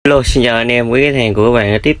Hello, xin chào anh em, quý khách hàng của các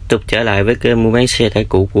bạn đã tiếp tục trở lại với kênh mua bán xe tải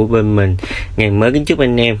cũ của bên mình. Ngày mới kính chúc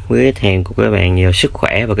anh em, quý khách hàng của các bạn nhiều sức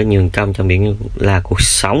khỏe và có nhiều thành công trong biển là cuộc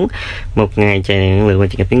sống. Một ngày tràn đầy năng lượng và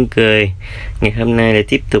tràn ngập tiếng cười. Ngày hôm nay lại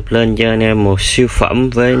tiếp tục lên cho anh em một siêu phẩm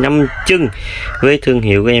với 5 chân với thương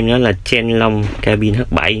hiệu của em đó là Chenglong cabin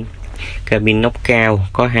H7. Cabin nóc cao,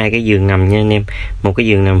 có hai cái giường nằm nha anh em, một cái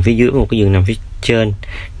giường nằm phía dưới, một cái giường nằm phía trên.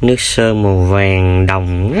 Nước sơn màu vàng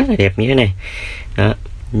đồng rất là đẹp như thế này. Đó.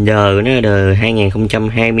 Đời nó là đời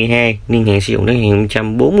 2022, niên hạn sử dụng đến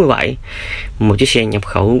 2047. Một chiếc xe nhập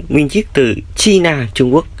khẩu nguyên chiếc từ China,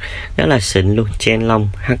 Trung Quốc, rất là xịn luôn. Chenglong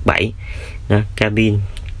H7 đó, cabin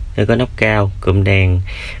đây có nóc cao, cụm đèn,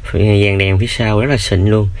 dàn đèn phía sau rất là xịn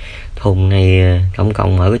luôn. Thùng này tổng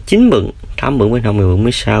cộng mở có 9 bựng, 8 bựng bên hông, 10 bựng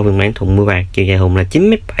phía sau. Phiên bản thùng mưa bạc, chiều dài thùng là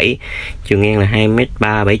 9m7, chiều ngang là 2m3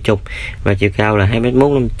 70 và chiều cao là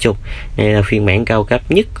 2m1 50. Đây là phiên bản cao cấp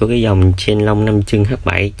nhất của cái dòng Chenglong 5 chân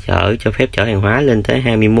H7, cho phép chở hàng hóa lên tới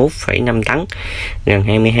 21,5 tấn, gần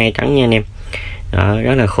 22 tấn nha anh em. Đó,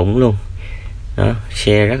 rất là khủng luôn. Đó,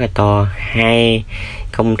 xe rất là to, hai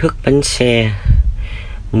công thức bánh xe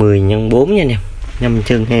 10x4 nha anh em. 5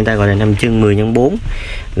 chân hay người ta gọi là 5 chân 10x4,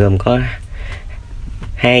 gồm có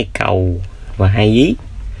 2 cầu và 2 dí.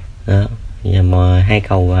 Đó, và 2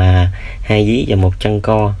 cầu và 2 dí và một chân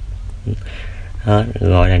co. Đó,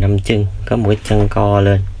 gọi là 5 chân, có một cái chân co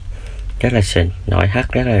lên, rất là xịn, nội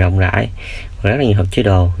thất rất là rộng rãi và rất là nhiều hộp chứa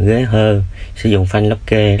đồ. Ghế hơ, sử dụng phanh lóc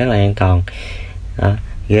kê rất là an toàn. Đó,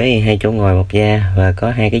 ghế hai chỗ ngồi bọc da và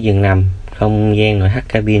có hai cái giường nằm. Không gian nội thất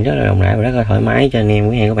cabin rất là rộng rãi và rất là thoải mái cho anh em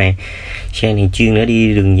quý hàng các bạn. Xe này chuyên để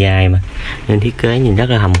đi đường dài mà, nên thiết kế nhìn rất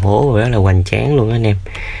là hầm hố và rất là hoành tráng luôn anh em.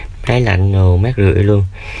 Đáy lạnh đồ mát rượi luôn.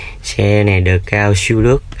 Xe này đời cao siêu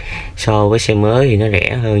lướt, so với xe mới thì nó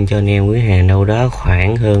rẻ hơn cho anh em quý hàng đâu đó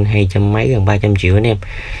khoảng hơn 200 mấy, gần 300 triệu anh em.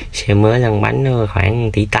 Xe mới lăn bánh nó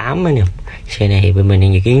khoảng 1,8 tỷ anh em. Xe này bên mình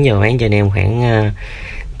đang dự kiến cho bán cho anh em khoảng 1,6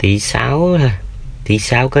 tỷ thôi.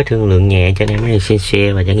 1,6 tỷ có thương lượng nhẹ cho anh em xem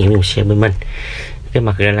xe và trải nghiệm dùng xe bên mình. Cái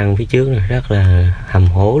mặt ra lăng phía trước này rất là hầm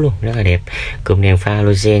hố luôn, rất là đẹp. Cụm đèn pha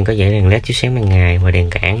halogen có dãy đèn led chiếu sáng ban ngày và đèn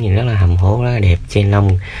cản nhìn rất là hầm hố, rất là đẹp.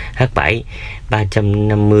 Chenglong H7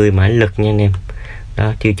 350 mã lực nha anh em.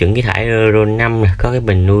 Đó, tiêu chuẩn khí thải Euro 5 này, có cái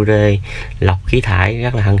bình ure lọc khí thải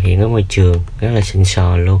rất là thân thiện với môi trường, rất là xịn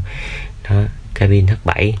sò luôn. Đó, cabin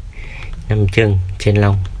H7 5 chân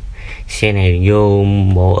Chenglong. Xe này vô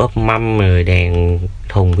bộ ốp mâm rồi đèn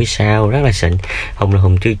thùng phía sau rất là xịn. Thùng là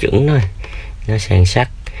thùng tiêu chuẩn thôi, nó sàn sắt.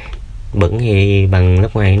 Bẩn thì bằng lớp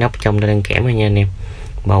ngoài, nóc trong ta đang kẽm nha anh em.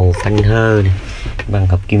 Bầu phanh hơ này, bằng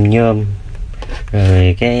hợp kim nhôm.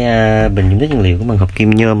 Rồi cái bình dung tích nhiên liệu của bằng hợp kim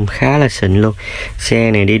nhôm khá là xịn luôn.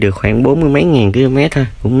 Xe này đi được khoảng 40 mấy ngàn km thôi,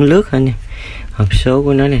 cũng lướt thôi anh em. Hộp số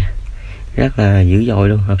của nó nè rất là dữ dội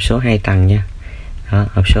luôn, hộp số 2 tầng nha. Đó,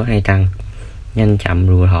 hộp số 2 tầng, nhanh chậm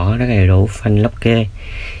rùa thỏ, rất là đủ. Phanh lóc kê,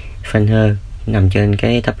 phanh hơ nằm trên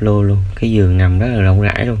cái tắp lô luôn. Cái giường nằm rất là rộng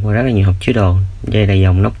rãi luôn và rất là nhiều hộp chứa đồ. Đây là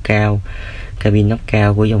dòng nóc cao, cabin nóc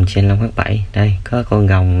cao của dòng Chenglong H7. Đây có con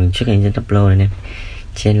gồng xuất hiện trên tắp lô này nè.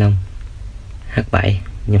 Chenglong H7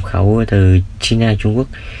 nhập khẩu từ China, Trung Quốc.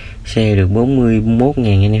 Xe được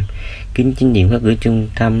 41.000 anh em. Kính chính điện phát gửi trung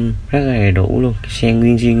tâm rất là đầy đủ luôn. Xe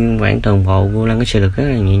nguyên zin nguyên bản toàn bộ, vô lăng cái xe lực rất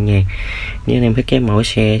là nhẹ nhàng. Nếu anh em thích cái mẫu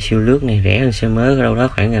xe siêu lướt này rẻ hơn xe mới ở đâu đó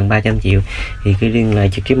khoảng gần 300 triệu thì cứ liên lạc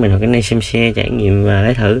trực tiếp mình hoặc cái này xem xe trải nghiệm và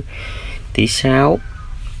lấy thử. 1,6 tỷ.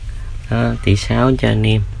 Đó, 1,6 tỷ cho anh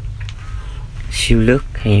em. Siêu lướt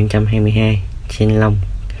 2022 Chenglong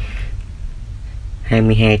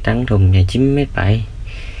 22 tấn, thùng nhà 9m7.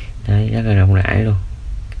 Đấy, rất là rộng rãi luôn.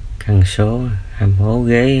 Cần số hầm hố,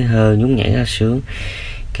 ghế hơ nhún nhảy ra sướng.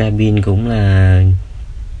 Cabin cũng là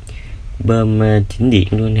bơm chỉnh điện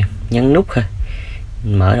luôn nè, nhấn nút thôi.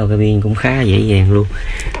 Mở đầu cabin cũng khá dễ dàng luôn,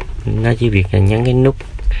 nó chỉ việc là nhấn cái nút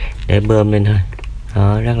để bơm lên thôi.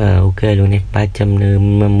 Đó, rất là ok luôn nè.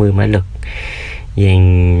 350 mã lực,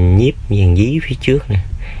 dàn nhíp, dàn dí phía trước nè,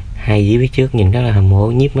 2 dí phía trước nhìn rất là hầm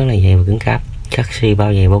hố, nhíp rất là dày và cứng cáp. Chassis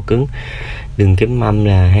bao dày bao cứng. Đường kính mâm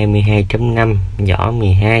là 22.5, vỏ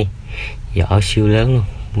 12, vỏ siêu lớn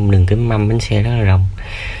luôn. Đường kính mâm bánh xe rất là rộng,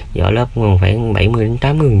 vỏ lớp còn khoảng 70 đến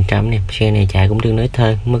 80% nè. Xe này chạy cũng tương đối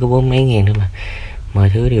thơ, mới có 40 mấy ngàn thôi mà mọi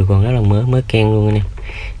thứ đều còn rất là mới ken luôn anh em.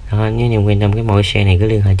 Đó, nếu anh em quan tâm cái mẫu xe này cứ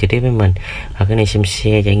liên hệ trực tiếp với mình hoặc cái này xem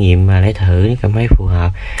xe trải nghiệm và lấy thử. Nếu cảm thấy phù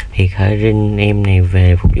hợp thì khởi rinh em này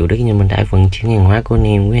về phục vụ đức nhân mình tải vận chuyển hàng hóa của anh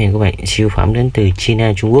em quý hàng của bạn. Siêu phẩm đến từ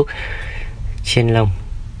China, Trung Quốc. Chenglong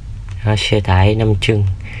xe tải 5 chân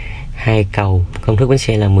 2 cầu, công thức bánh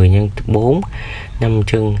xe là 10x4, 5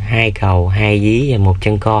 chân 2 cầu 2 dí và một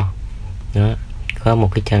chân co. Đó, có một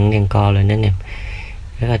cái chân đang co lên đó anh em,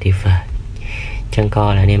 rất là tuyệt vời. chân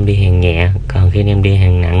co là anh em đi hàng nhẹ, còn khi anh em đi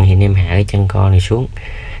hàng nặng thì anh em hạ cái chân co này xuống,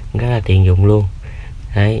 rất là tiện dụng luôn.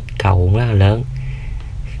 Đấy, cầu cũng rất là lớn,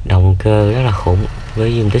 động cơ rất là khủng,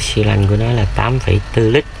 với dung tích xi lanh của nó là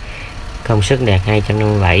 8,4 lít, công suất đạt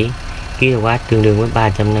 257 kW, tương đương với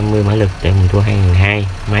 350 mã lực tại mùa tour 2002.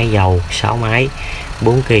 Máy dầu 6 máy,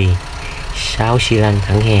 4 kỳ, 6 xi lanh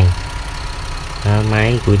thẳng hàng. Đó,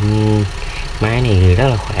 máy này rất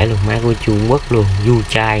là khỏe luôn, máy của Trung Quốc luôn, du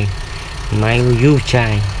chai, máy của du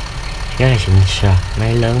chai rất là xịn sò,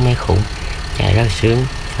 máy lớn, máy khủng, chạy rất là sướng,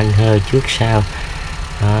 phanh hơi trước sau.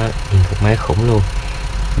 Đó, điện cực máy khủng luôn,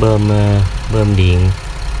 bơm điện,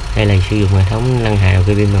 đây là sử dụng hệ thống lăn hào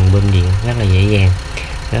cây pin bằng bơm điện, rất là dễ dàng,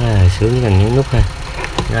 rất là sướng, chỉ cần nhấn nút thôi.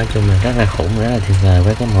 Nói chung là rất là khủng, rất là tuyệt vời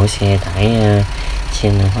với cái mẫu xe tải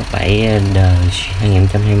Chenglong H7 đời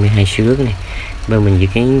 2022 siêu lướt này. Bên mình dự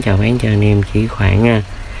kiến chào bán cho anh em chỉ khoảng 1,6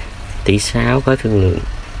 tỷ có thương lượng,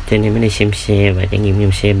 cho anh em đến đây xem xe và trải nghiệm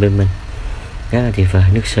dòng xe bên mình. Rất là tuyệt vời,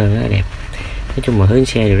 nước sơn rất là đẹp. Nói chung mọi hướng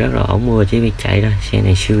xe đều rất là ổn, mua chỉ việc chạy thôi. Xe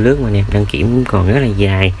này siêu lướt mà anh em, đăng kiểm cũng còn rất là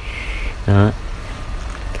dài. Đó,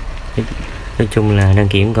 nói chung là đăng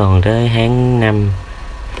kiểm còn tới tháng 5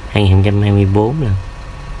 2024 là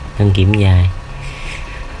đăng kiểm dài.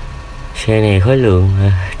 Xe này khối lượng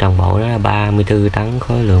toàn bộ đó là 34 tấn,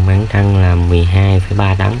 khối lượng bản thân là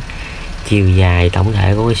 12,3 tấn. Chiều dài tổng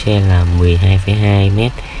thể của cái xe là 12,2 m,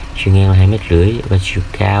 chiều ngang là 2,5 m và chiều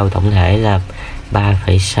cao tổng thể là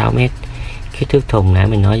 3,6 m. Kích thước thùng nãy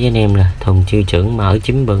mình nói với anh em là thùng tiêu chuẩn mở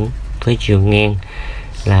 9 bửng với chiều ngang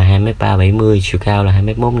là 2,370 m, chiều cao là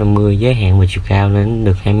 2,150 m, giới hạn về chiều cao nên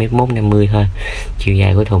được 2,150 m thôi. Chiều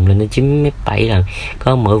dài của thùng lên đến 9,7 m lần.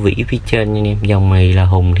 Có mở vỉ phía trên nha anh em, dòng này là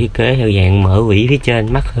Hùng thiết kế theo dạng mở vỉ phía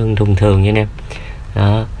trên, mắc hơn thông thường nha anh em.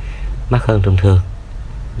 Đó, mắc hơn thông thường,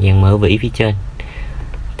 dạng mở vỉ phía trên.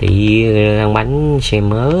 Thì lăn bánh xe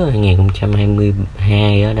mới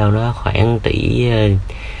 2022 ở đâu đó khoảng 1,8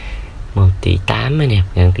 tỷ anh em,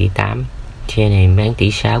 gần 1,8 tỷ. Xe này bán 1,6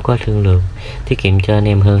 tỷ có thương lượng, tiết kiệm cho anh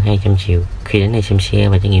em hơn 200 triệu khi đến đây xem xe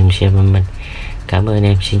và trải nghiệm xe bên mình. Cảm ơn anh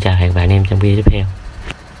em, xin chào hẹn gặp lại anh em trong video tiếp theo.